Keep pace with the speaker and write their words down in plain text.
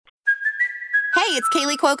Hey, it's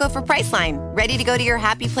Kaylee Cuoco for Priceline. Ready to go to your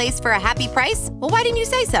happy place for a happy price? Well, why didn't you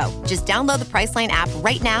say so? Just download the Priceline app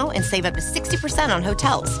right now and save up to 60% on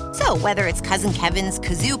hotels. So whether it's Cousin Kevin's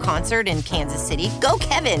Kazoo Concert in Kansas City, go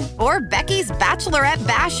Kevin, or Becky's Bachelorette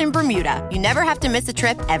Bash in Bermuda, you never have to miss a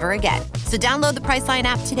trip ever again. So download the Priceline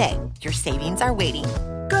app today. Your savings are waiting.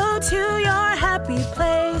 Go to your happy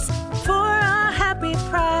place for a happy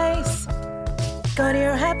price. Go to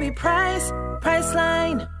your happy price,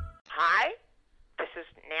 Priceline. Hi, this is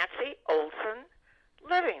Nancy Olson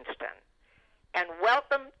Livingston, and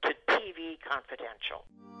welcome to TV Confidential.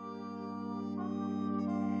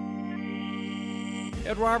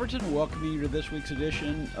 Ed Robertson, welcoming you to this week's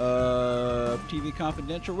edition of TV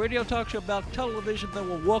Confidential, radio talk show about television that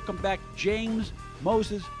will welcome back James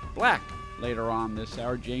Moses Black. Later on this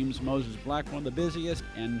hour, James Moses Black, one of the busiest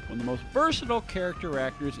and one of the most versatile character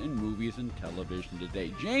actors in movies and television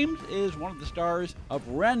today. James is one of the stars of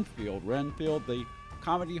Renfield. Renfield, the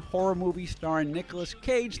comedy horror movie starring Nicolas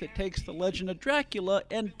Cage that takes the legend of Dracula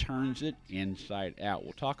and turns it inside out.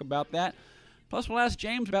 We'll talk about that. Plus, we'll ask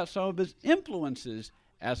James about some of his influences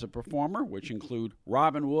as a performer, which include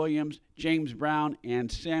Robin Williams, James Brown,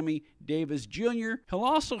 and Sammy Davis Jr. He'll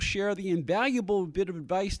also share the invaluable bit of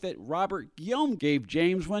advice that Robert Guillaume gave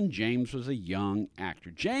James when James was a young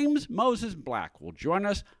actor. James Moses Black will join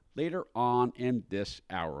us later on in this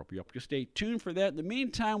hour. We hope you stay tuned for that. In the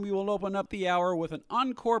meantime, we will open up the hour with an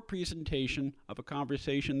encore presentation of a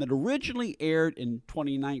conversation that originally aired in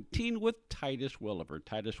 2019 with Titus Welliver.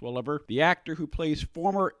 Titus Welliver, the actor who plays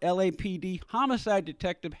former LAPD homicide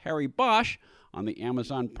detective Harry Bosch on the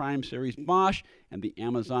Amazon Prime series Bosch and the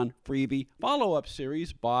Amazon Freevee follow-up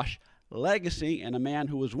series Bosch Legacy, and a man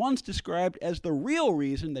who was once described as the real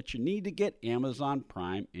reason that you need to get Amazon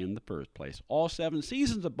Prime in the first place. All 7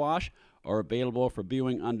 seasons of Bosch are available for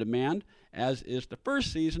viewing on demand, as is the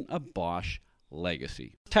first season of Bosch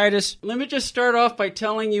Legacy. Titus, let me just start off by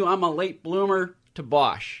telling you I'm a late bloomer to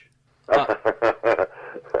Bosch. All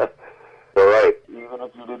right. Even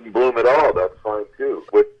if you didn't bloom at all, that's fine too.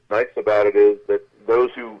 What's nice about it is that those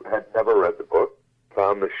who had never read the book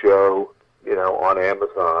found the show on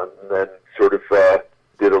Amazon, and then sort of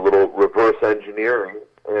did a little reverse engineering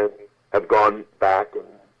and have gone back, and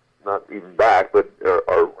not even back, but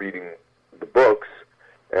are reading the books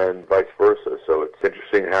and vice versa. So it's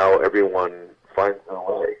interesting how everyone finds their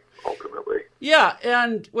way, ultimately. Yeah,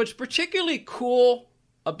 and what's particularly cool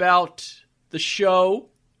about the show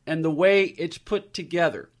and the way it's put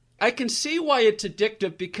together, I can see why it's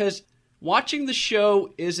addictive, because watching the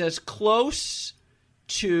show is as close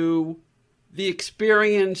to the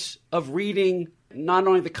experience of reading not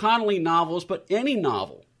only the Connolly novels, but any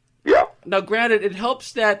novel. Yeah. Now, granted, it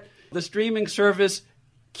helps that the streaming service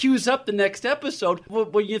queues up the next episode.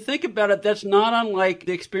 When you think about it, that's not unlike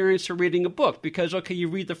the experience of reading a book, because, okay, you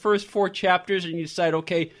read the first 4 chapters and you decide,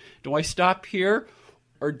 okay, do I stop here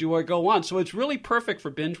or do I go on? So it's really perfect for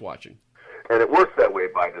binge watching. And it works that way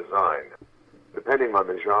by design, depending on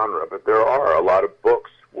the genre. But there are a lot of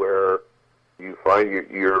books where you find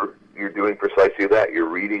you're doing precisely that. You're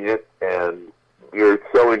reading it, and you're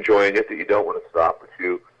so enjoying it that you don't want to stop, but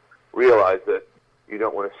you realize that you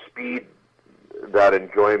don't want to speed that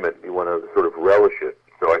enjoyment. You want to sort of relish it.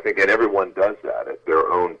 So I think, and everyone does that at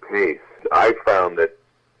their own pace. I found that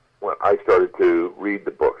when I started to read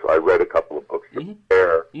the books, I read a couple of books to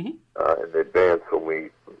prepare in advance when we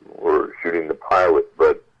were shooting the pilot,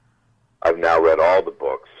 but I've now read all the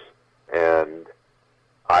books, and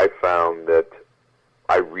I found that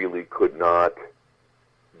I really could not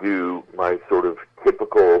do my sort of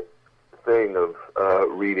typical thing of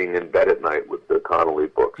reading in bed at night with the Connolly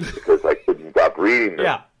books, because I couldn't stop reading them.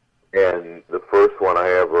 Yeah. And the first one I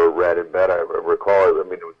ever read in bed, I recall, it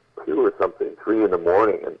was 2 or something, 3 in the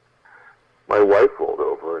morning, and my wife rolled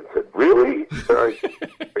over and said, "Really? Are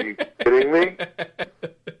you kidding me?"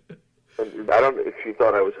 And I don't know if she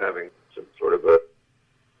thought I was having some sort of a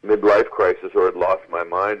midlife crisis or had lost my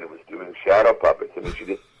mind and was doing shadow puppets. She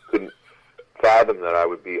just couldn't fathom that I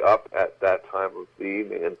would be up at that time of the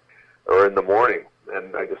evening or in the morning.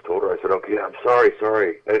 And I just told her, I said, "Okay, I'm sorry."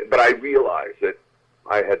 But I realized that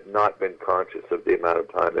I had not been conscious of the amount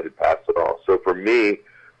of time that had passed at all. So for me,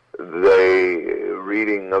 the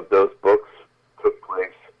reading of those books took place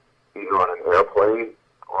either on an airplane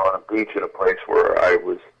or on a beach in a place where I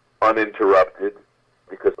was uninterrupted,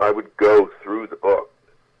 because I would go through the book.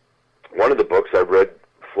 One of the books I read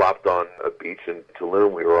flopped on a beach in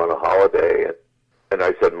Tulum. We were on a holiday, and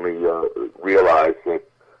I suddenly realized that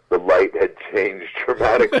the light had changed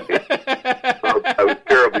dramatically. I was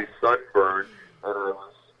terribly sunburned, and I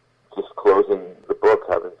was just closing the book,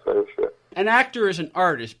 having finished it. an actor is an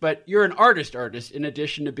artist, but you're an artist in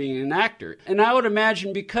addition to being an actor. And I would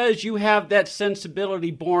imagine because you have that sensibility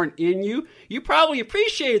born in you, you probably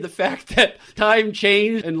appreciated the fact that time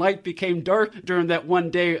changed and light became dark during that one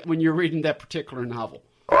day when you're reading that particular novel.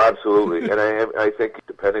 Oh, absolutely. And I think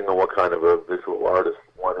depending on what kind of a visual artist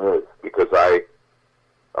one is, because I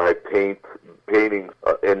paint paintings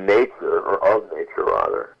in nature, or of nature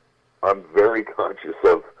rather, I'm very conscious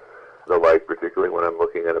of the light, particularly when I'm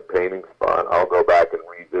looking at a painting spot. I'll go back and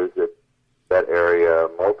revisit that area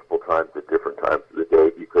multiple times at different times of the day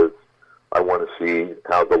because I want to see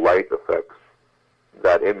how the light affects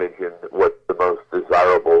that image and what's the most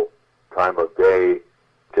desirable time of day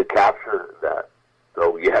to capture that.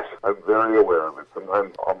 So yes, I'm very aware of it,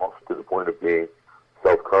 sometimes almost to the point of being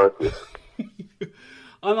self-conscious.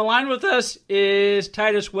 On the line with us is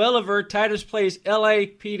Titus Welliver. Titus plays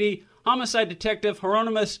LAPD homicide detective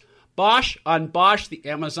Hieronymus Bosch on Bosch, the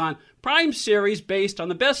Amazon Prime series based on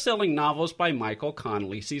the best-selling novels by Michael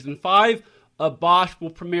Connelly. Season 5 of Bosch will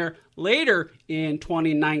premiere later in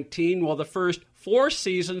 2019, while the first 4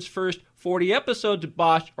 seasons, first 40 episodes of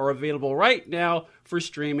Bosch are available right now for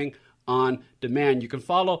streaming on demand. You can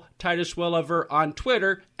follow Titus Welliver on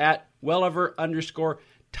Twitter at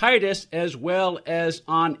Welliver_Titus, as well as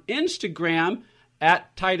on Instagram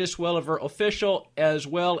at Titus Welliver Official, as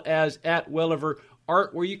well as at Welliver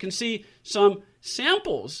Art, where you can see some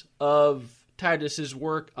samples of Titus's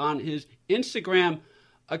work on his Instagram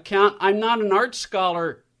account. I'm not an art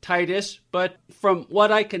scholar, Titus, but from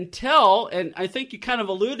what I can tell, and I think you kind of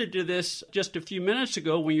alluded to this just a few minutes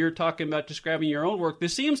ago when you were talking about describing your own work, there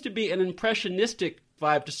seems to be an impressionistic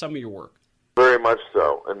vibe to some of your work. Very much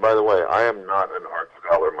so. And by the way, I am not an art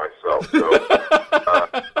scholar myself, so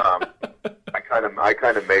I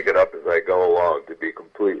kind of make it up as I go along, to be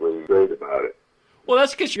completely straight about it. Well,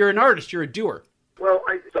 that's because you're an artist. You're a doer. Well,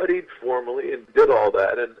 I studied formally and did all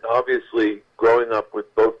that, and obviously growing up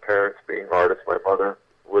with both parents being artists, my mother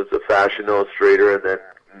was a fashion illustrator, and then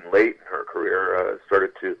late in her career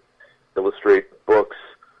started to illustrate books.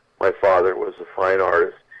 My father was a fine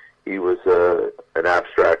artist. He was an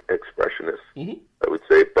abstract expressionist, I would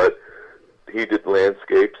say, but he did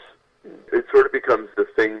landscapes. It sort of becomes the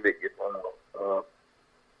thing that you know.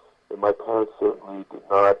 And my parents certainly did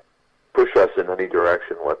not push us in any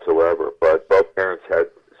direction whatsoever, but both parents had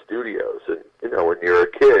studios. And, you know, when you're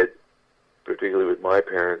a kid, particularly with my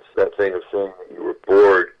parents, that thing of saying that you were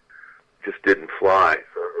bored just didn't fly.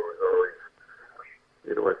 So there was always,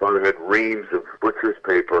 you know, my father had reams of butcher's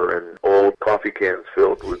paper and old coffee cans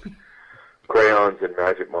filled with crayons and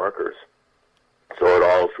magic markers. So it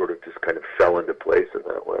all sort of just kind of fell into place in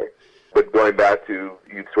that way. But going back to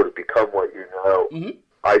you sort of become what you know,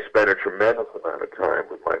 I spent a tremendous amount of time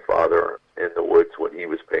with my father in the woods when he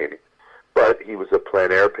was painting. But he was a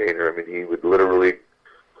plein air painter. I mean, he would literally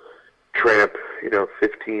tramp,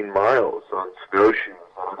 15 miles on snowshoes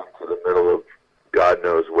out into the middle of God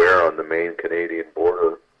knows where on the Maine Canadian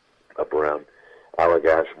border up around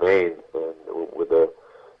Allagash, Maine, and with a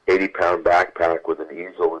 80-pound backpack with an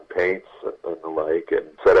easel and paints and the like, and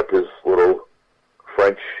set up his little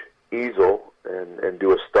French easel and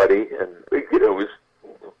do a study. And, it was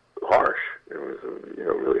harsh. It was,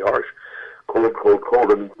 really harsh.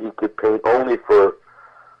 Cold. And he could paint only for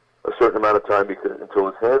a certain amount of time until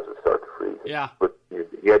his hands would start to freeze. Yeah. But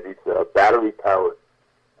he had these battery-powered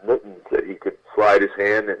mittens that he could slide his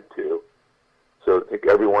hand into. So I think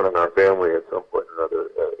everyone in our family at some point or another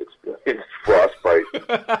experienced frostbite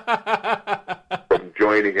from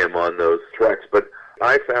joining him on those treks. But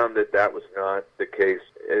I found that was not the case.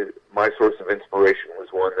 My source of inspiration was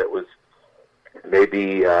one that was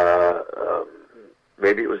maybe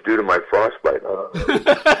it was due to my frostbite.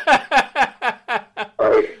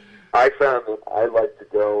 I found that I like to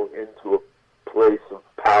go into a place of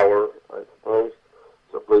power, I suppose,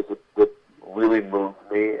 some place that really moved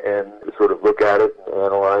me, and sort of look at it and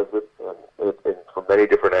analyze it and from many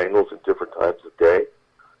different angles and different times of day.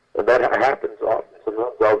 And that happens often.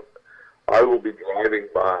 Sometimes I will be driving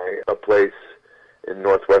by a place in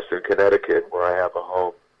northwestern Connecticut where I have a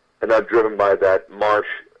home, and I've driven by that marsh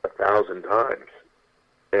 1,000 times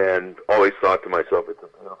and always thought to myself, it's a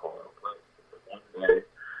beautiful place. One day,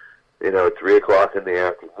 at 3 o'clock in the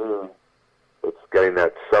afternoon, it's getting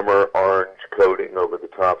that summer orange coating over the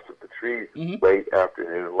tops of the trees, late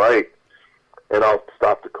afternoon light, and I'll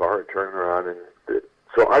stop the car and turn around. And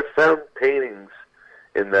so I've found paintings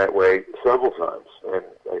in that way several times, and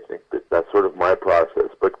I think that's sort of my process.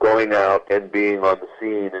 But going out and being on the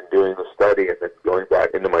scene and doing the study and then going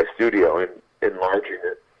back into my studio and enlarging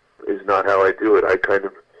it is not how I do it. I kind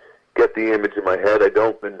of get the image in my head. I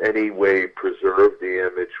don't in any way preserve the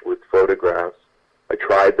image with photographs. I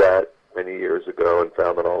tried that many years ago and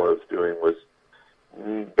found that all I was doing was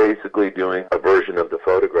basically doing a version of the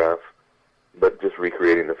photograph, but just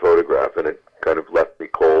recreating the photograph, and it kind of left me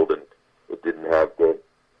cold, and it didn't have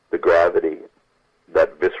the gravity,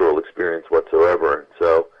 that visceral experience whatsoever. And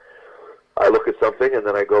so I look at something, and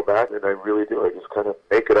then I go back, and I really do. I just kind of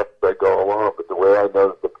make it up as I go along. But the way I know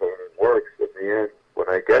that the painting works in the end, when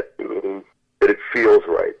I get to it, is that it feels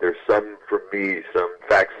right. There's for me, some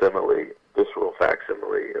visceral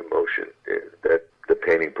facsimile emotion that the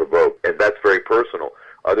painting provoked. And that's very personal.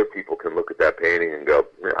 Other people can look at that painting and go,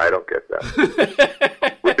 I don't get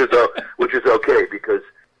that. which is okay, because,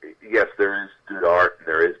 yes, there is good art and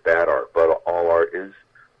there is bad art, but all art is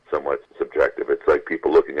somewhat subjective. It's like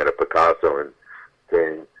people looking at a Picasso and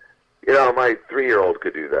saying, my 3-year-old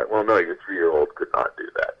could do that. Well, no, your 3-year-old could not do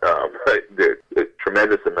that. There's a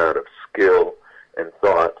tremendous amount of skill and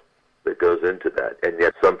thought that goes into that. And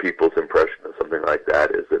yet some people's impression of something like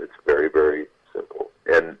that is that it's very, very simple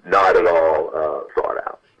and not at all thought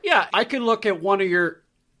out. Yeah, I can look at one of your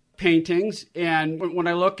paintings, and when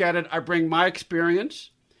I look at it, I bring my experience,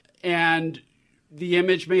 and the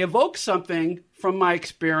image may evoke something from my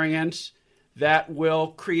experience that will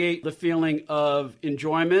create the feeling of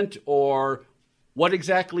enjoyment or what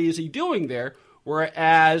exactly is he doing there.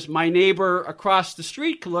 Whereas my neighbor across the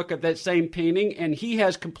street can look at that same painting and he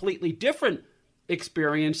has completely different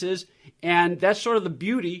experiences. And that's sort of the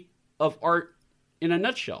beauty of art in a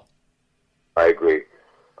nutshell. I agree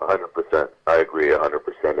 100%. I agree 100%.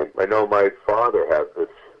 And I know my father had this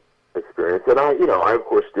experience, and I of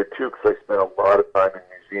course did too, because I spent a lot of time in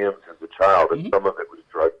museums as a child, and some of it was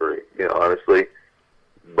drudgery, honestly.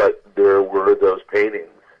 But there were those paintings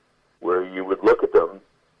where you would look at them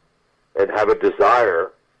and have a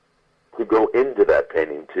desire to go into that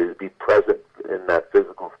painting, to be present in that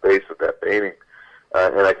physical space of that painting.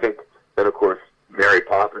 And I think then, of course, Mary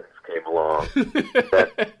Poppins came along,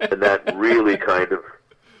 and that really kind of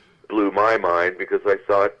blew my mind, because I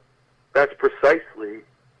thought, that's precisely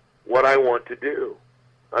what I want to do.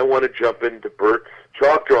 I want to jump into Bert's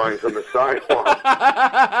chalk drawings on the sidewalk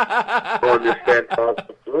on this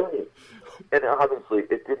fantastic journey. And obviously,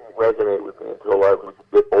 it didn't resonate with me until I was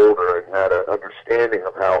a bit older and had an understanding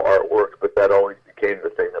of how art works, but that always became the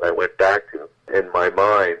thing that I went back to in my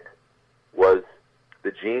mind, was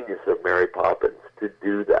the genius of Mary Poppins to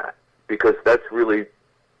do that. Because that's really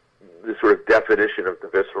the sort of definition of the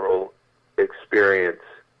visceral experience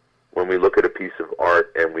when we look at a piece of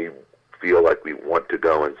art and we feel like we want to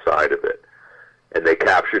go inside of it. And they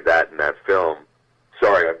captured that in that film.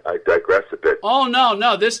 Sorry, I digress a bit. Oh,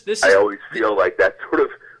 no, this is... I always feel like that sort of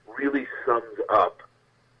really sums up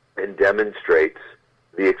and demonstrates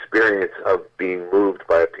the experience of being moved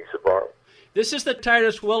by a piece of art. This is the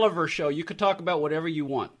Titus Welliver show. You can talk about whatever you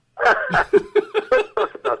want. Not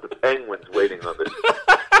the penguins waiting on the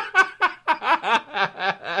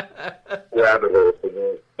rabbit hole for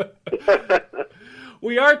me.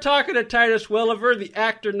 We are talking to Titus Welliver, the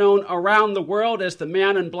actor known around the world as the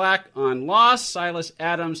Man in Black on Lost, Silas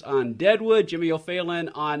Adams on Deadwood, Jimmy O'Fallon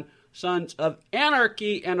on Sons of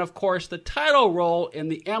Anarchy, and of course the title role in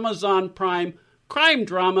the Amazon Prime crime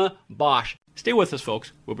drama Bosch. Stay with us,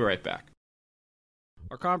 folks. We'll be right back.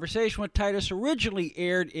 Our conversation with Titus originally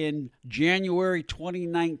aired in January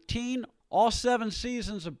 2019. All 7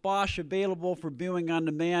 seasons of Bosch available for viewing on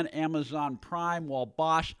demand, Amazon Prime, while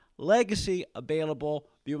Bosch Legacy available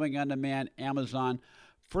viewing on demand, Amazon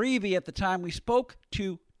Freevee. At the time we spoke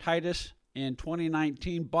to Titus in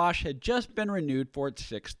 2019, Bosch had just been renewed for its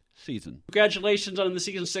 6th season. Congratulations on the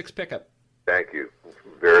season 6 pickup. Thank you.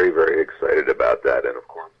 Very, very excited about that. And of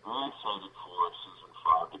course, very excited for season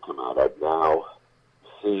 5 to come out. I've now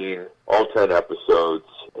seen all 10 episodes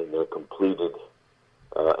in their completed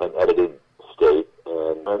and edited state.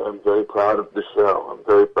 And I'm very proud of the show. I'm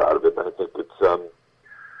very proud of it. And I think it's,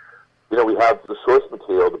 we have the source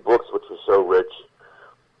material, the books, which are so rich,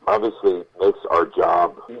 obviously makes our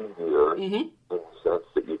job easier in the sense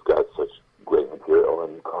that you've got such great material.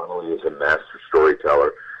 And Connolly is a master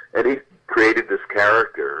storyteller. And he created this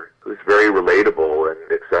character who's very relatable and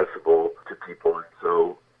accessible to people. And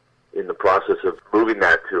so in the process of moving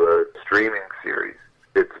that to a streaming series,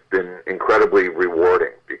 it's been incredibly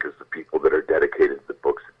rewarding, because the people that are dedicated to the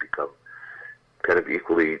books have become kind of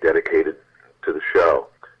equally dedicated to the show.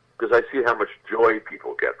 Because I see how much joy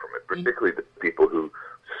people get from it, particularly the people who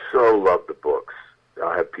so love the books.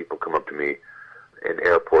 I have people come up to me in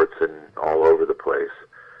airports and all over the place,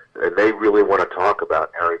 and they really want to talk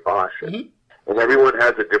about Harry Bosch. And everyone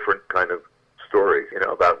has a different kind of story,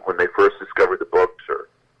 about when they first discovered the books, or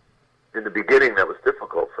in the beginning that was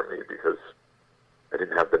difficult for me because I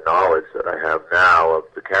didn't have the knowledge that I have now of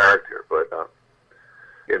the character, but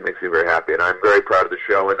it makes me very happy, and I'm very proud of the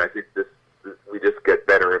show, and I think this we just get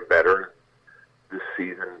better and better. This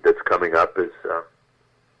season that's coming up is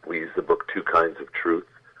we use the book Two Kinds of Truth.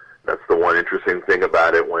 That's the one interesting thing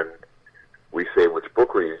about it when we say which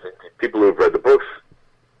book we're using. People who have read the books,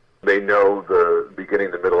 they know the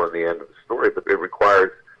beginning, the middle, and the end of the story, but it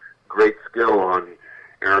requires great skill on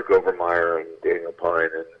Eric Overmyer and Daniel Pine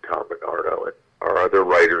and Tom Bernardo and our other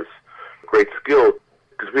writers. Great skill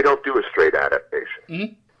because we don't do a straight adaptation.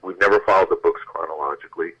 Mm-hmm. We've never followed the books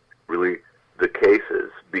chronologically. Really, the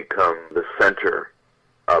cases become the center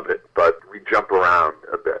of it, but we jump around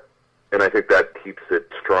a bit. And I think that keeps it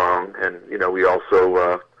strong. And, we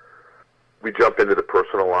also we jump into the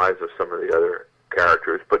personal lives of some of the other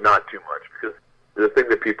characters, but not too much, because the thing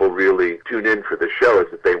that people really tune in for the show is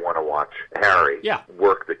that they want to watch Harry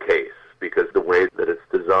work the case, because the way that it's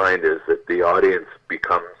designed is that the audience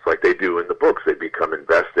becomes, like they do in the books, they become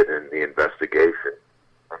invested in the investigation.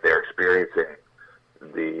 They're experiencing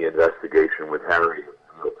the investigation with Harry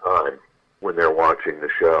in real time when they're watching the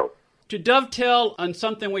show. To dovetail on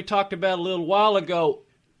something we talked about a little while ago,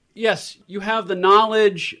 yes, you have the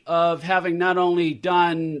knowledge of having not only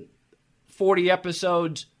done 40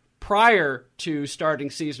 episodes prior to starting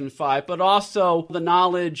season 5, but also the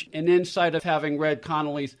knowledge and insight of having read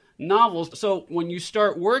Connolly's novels. So when you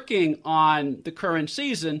start working on the current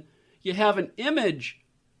season, you have an image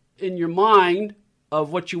in your mind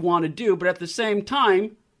of what you want to do, but at the same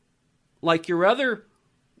time, like your other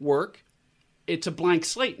work, it's a blank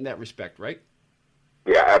slate in that respect, right?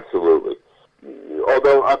 Yeah, absolutely.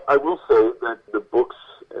 Although I will say that the books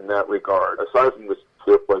in that regard, aside from the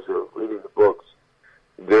sheer pleasure of reading the books,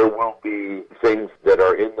 there will be things that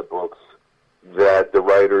are in the books that the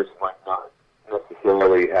writers might not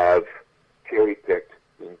necessarily have cherry-picked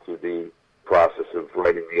into the process of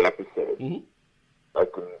writing the episode. Mm-hmm. I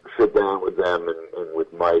can sit down with them and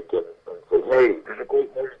with Mike and say, hey, there's a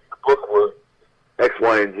great part of the book where X,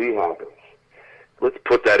 Y, and Z happens. Let's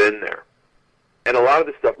put that in there. And a lot of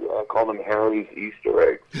the stuff, I call them Harry's Easter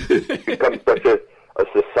eggs. It becomes such a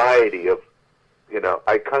society of,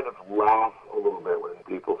 I kind of laugh a little bit when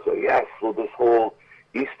people say, yes, well, this whole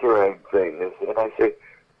Easter egg thing is, and I say,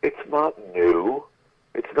 it's not new.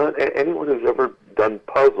 It's not anyone who's ever done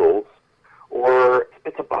puzzles, or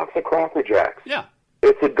it's a box of Cracker Jacks. Yeah.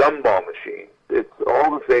 It's a gumball machine. It's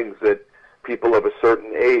all the things that people of a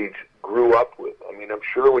certain age grew up with. I mean, I'm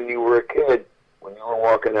sure when you were a kid, when you were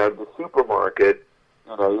walking out of the supermarket,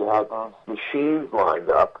 you had those machines lined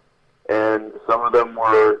up, and some of them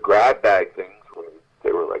were grab bag things.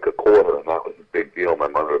 They were like a quarter, and that was a big deal. My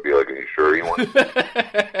mother would be like, are you sure you want a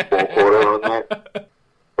full quarter on that?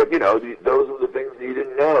 But, those are the things that you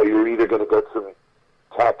didn't know. You were either going to get some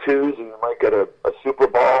tattoos, and you might get a Super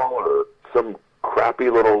Ball, or some crappy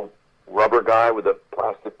little rubber guy with a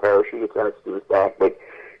plastic parachute attached to his back. But,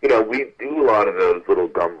 we do a lot of those little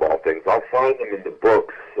gumball things. I'll find them in the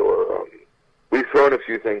books, or we've thrown a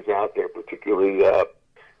few things out there, particularly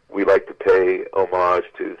we like to pay homage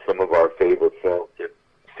to some of our favorite films.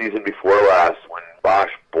 Season before last, when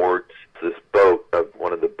Bosch boards this boat of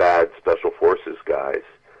one of the bad Special Forces guys,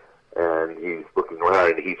 and he's looking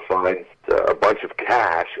around, and he finds a bunch of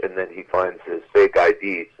cash, and then he finds his fake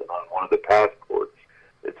IDs, and on one of the passports,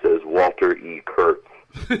 it says Walter E. Kurtz.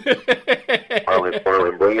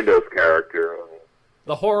 Marlon Brando's character.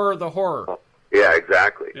 The horror. Yeah,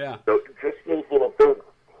 exactly. Yeah. So just those little things,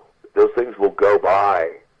 those things will go by,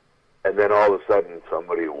 and then all of a sudden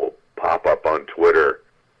somebody will pop up on Twitter,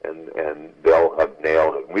 and they'll have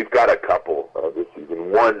nailed it. We've got a couple this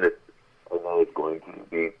season. One that I know is going to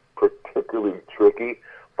be particularly tricky,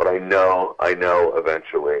 but I know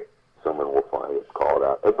eventually someone will find it, call it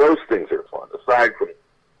out. And those things are fun. Aside from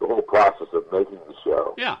the whole process of making the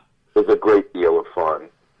show, there's a great deal of fun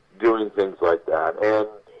doing things like that and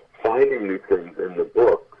finding new things in the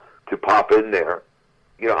book to pop in there.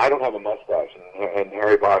 I don't have a mustache, and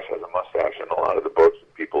Harry Bosch has a mustache in a lot of the books,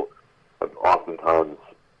 and people have oftentimes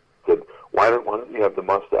said, why don't you have the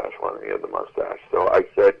mustache? Why don't you have the mustache? So I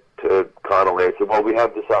said to Connolly, I said, well, we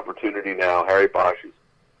have this opportunity now. Harry Bosch has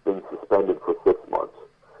been suspended for 6 months.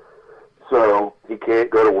 So he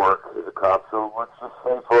can't go to work as a cop. So let's just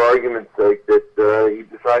say, for argument's sake, that he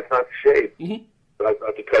decides not to shave. Mm-hmm. Decides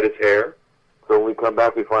not to cut his hair. So when we come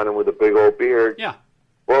back, we find him with a big old beard. Yeah.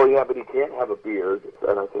 Well, yeah, but he can't have a beard.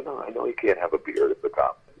 And I said, no, I know he can't have a beard as a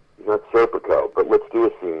cop. He's not Serpico. But let's do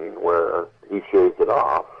a scene where he shaves it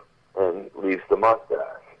off and leaves the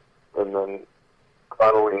mustache. And then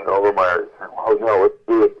Connolly and Overmyer said, well, no, let's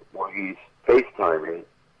do it when he's FaceTiming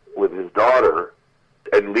with his daughter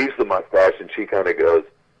and leaves the mustache, and she kind of goes,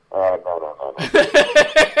 no.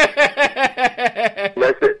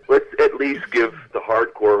 Let's at least give the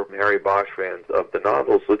hardcore Harry Bosch fans of the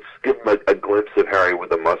novels, let's give them a glimpse of Harry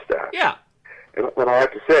with a mustache. Yeah. And I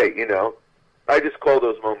have to say, I just call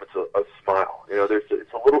those moments a smile.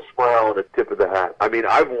 It's a little smile and a tip of the hat. I mean,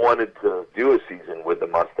 I've wanted to do a season with the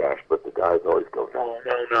mustache, but the guys always go,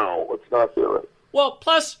 no, let's not do it. Well,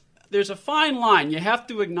 plus, there's a fine line. You have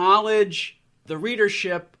to acknowledge the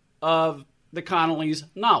readership of the Connolly's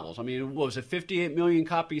novels. I mean, what was it, 58 million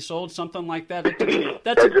copies sold, something like that?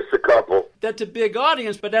 That's just a couple. That's a big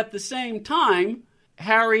audience, but at the same time,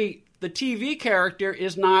 Harry, the TV character,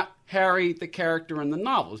 is not Harry, the character in the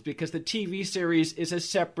novels, because the TV series is a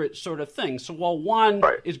separate sort of thing. So while one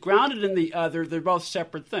is grounded in the other, they're both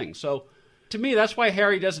separate things. So to me, that's why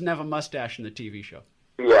Harry doesn't have a mustache in the TV show.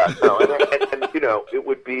 Yeah, no, and it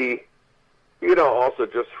would be, also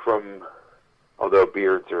just from, although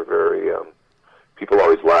beards are very, people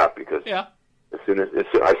always laugh because as soon as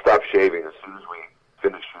I stop shaving, as soon as we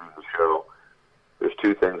finish shooting the show, there's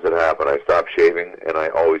two things that happen. I stop shaving, and I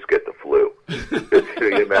always get the flu. So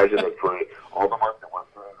you imagine the flu. All the months that went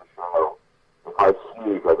through the show, if I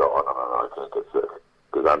sneeze, I go, no, I can't get sick.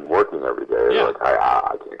 Because I'm working every day. Yeah. Like,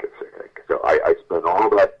 I can't get sick. So I spend all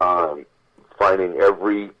that time finding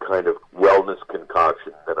every kind of wellness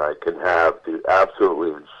concoction that I can have to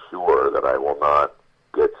absolutely ensure that I will not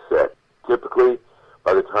get sick. Typically,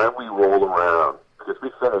 by the time we roll around, because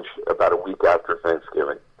we finish about a week after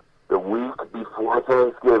Thanksgiving, the week before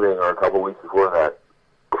Thanksgiving or a couple weeks before that,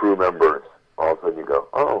 crew members, all of a sudden you go,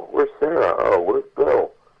 oh, where's Sarah? Oh, where's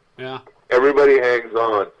Bill? Yeah. Everybody hangs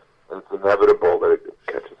on, and it's inevitable that it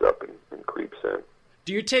catches up and creeps in.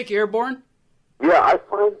 Do you take Airborne? Yeah, I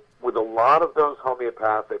find with a lot of those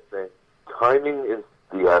homeopathic things, timing is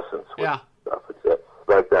the essence. Yeah. Stuff. It's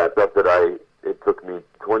like that stuff that it took me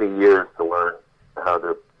 20 years to learn how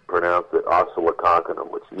to pronounce it, oscillococcinum,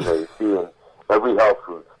 which, you see in every health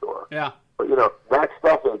food store. Yeah. But, that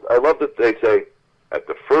stuff is, I love that they say, at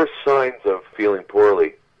the first signs of feeling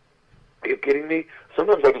poorly, are you kidding me?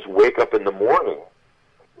 Sometimes I just wake up in the morning,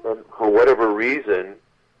 and for whatever reason,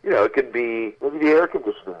 it can be, maybe the air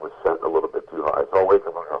conditioning was set a little bit too high, so I'll wake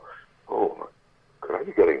up and go, oh, could I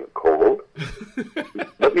be getting cold?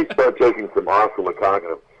 Let me start taking some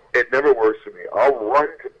oscillococcinum. It never works for me. I'll run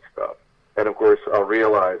to the stuff, and of course, I'll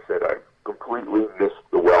realize that I've completely missed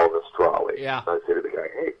the wellness trolley. Yeah. I say to the guy,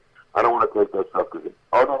 hey, I don't want to take that stuff because,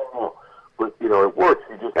 no. But, it works.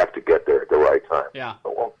 You just have to get there at the right time. Yeah.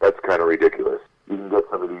 So, well, that's kind of ridiculous. You can get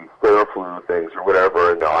some of these Theraflu things or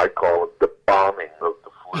whatever, and I call it the bombing of the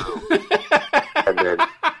flu. And then,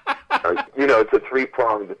 it's a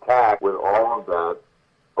three-pronged attack with all of that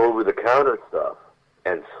over-the-counter stuff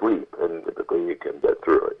and sleep, and typically you can get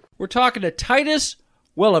through it. We're talking to Titus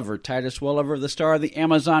Welliver. Titus Welliver, the star of the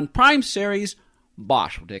Amazon Prime series,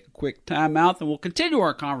 Bosch. We'll take a quick time out, and we'll continue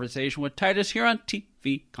our conversation with Titus here on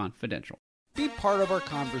TV Confidential. Be part of our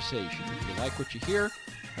conversation. If you like what you hear,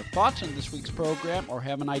 have thoughts on this week's program, or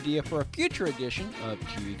have an idea for a future edition of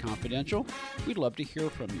TV Confidential, we'd love to hear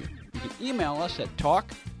from you. You can email us at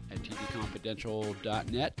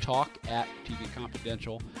talk@tvconfidential.net,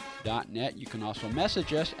 talk@tvconfidential.net. You can also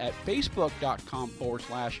message us at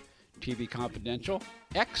facebook.com/TV Confidential,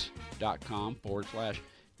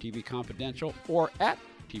 x.com/TV Confidential, or at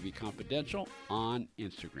TV Confidential on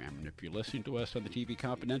Instagram. And if you're listening to us on the TV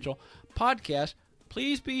Confidential podcast,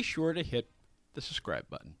 please be sure to hit the subscribe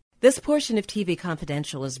button. This portion of TV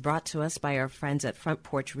Confidential is brought to us by our friends at Front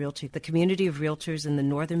Porch Realty, the community of realtors in the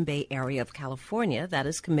Northern Bay area of California that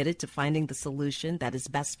is committed to finding the solution that is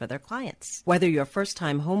best for their clients. Whether you're a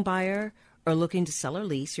first-time home buyer or looking to sell or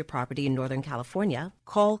lease your property in Northern California,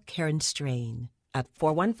 call Karen Strain at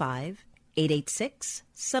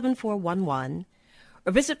 415-886-7411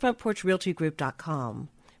 or visit frontporchrealtygroup.com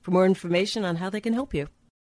for more information on how they can help you.